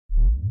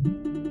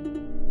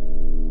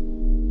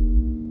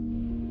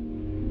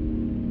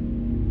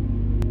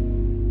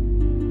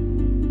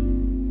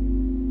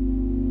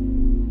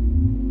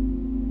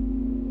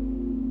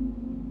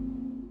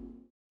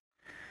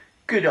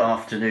Good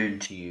afternoon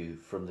to you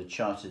from the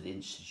Chartered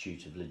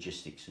Institute of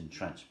Logistics and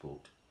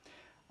Transport.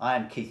 I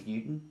am Keith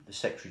Newton, the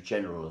Secretary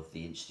General of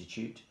the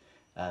Institute,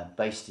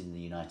 based in the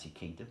United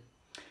Kingdom,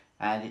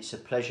 and it's a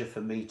pleasure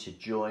for me to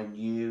join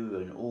you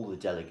and all the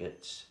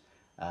delegates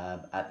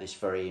at this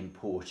very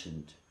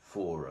important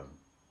forum.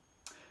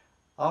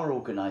 Our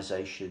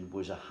organisation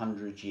was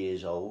 100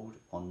 years old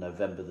on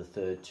November the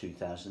 3rd,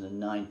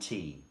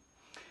 2019,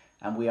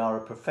 and we are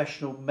a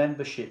professional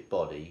membership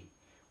body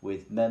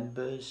with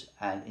members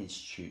and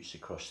institutes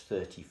across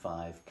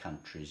 35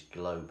 countries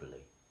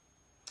globally.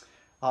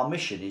 Our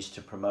mission is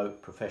to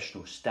promote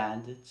professional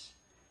standards,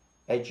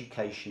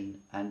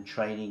 education and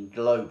training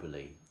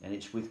globally, and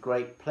it's with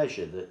great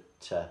pleasure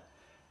that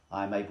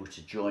I'm able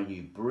to join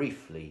you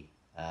briefly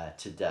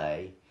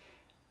today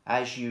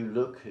as you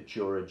look at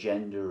your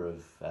agenda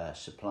of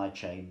supply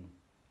chain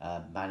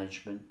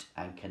management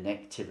and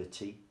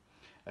connectivity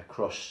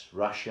across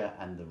Russia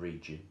and the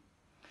region,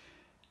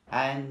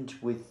 and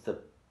with the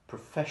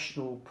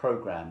professional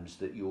programs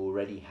that you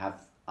already have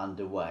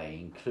underway,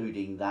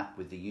 including that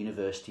with the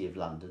University of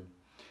London,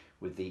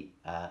 with the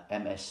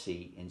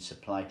MSc in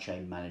Supply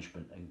Chain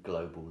Management and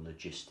Global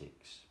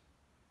Logistics.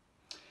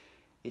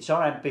 It's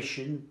our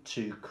ambition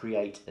to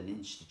create an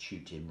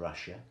institute in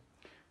Russia.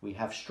 We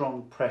have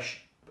strong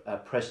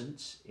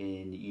presence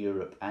in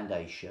Europe and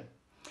Asia,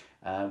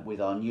 with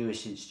our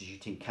newest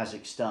institute in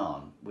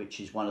Kazakhstan, which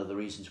is one of the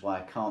reasons why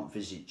I can't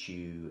visit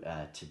you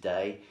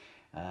today,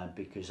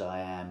 because I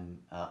am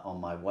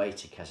on my way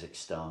to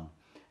Kazakhstan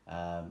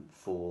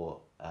for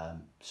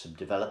some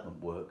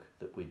development work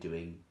that we're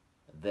doing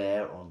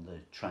there on the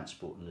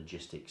transport and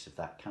logistics of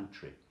that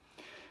country.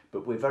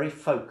 But we're very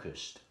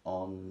focused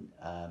on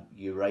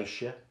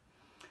Eurasia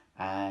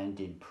and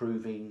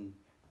improving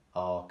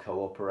our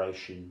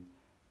cooperation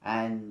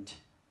and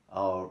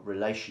our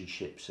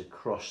relationships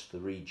across the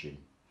region.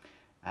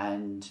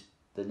 And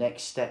the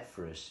next step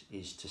for us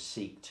is to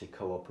seek to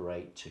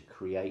cooperate to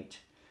create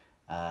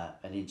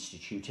an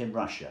institute in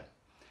Russia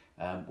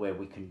where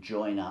we can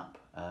join up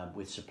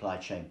with supply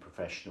chain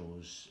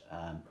professionals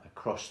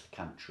across the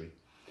country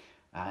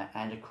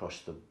and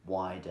across the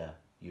wider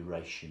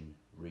Eurasian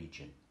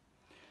region.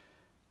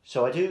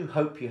 So I do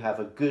hope you have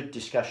a good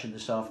discussion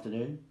this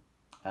afternoon.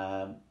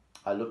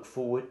 I look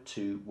forward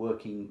to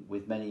working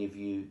with many of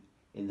you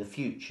in the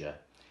future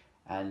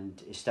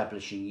and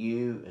establishing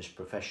you as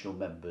professional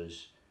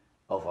members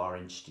of our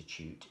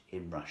institute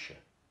in Russia.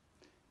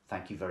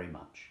 Thank you very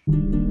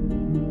much.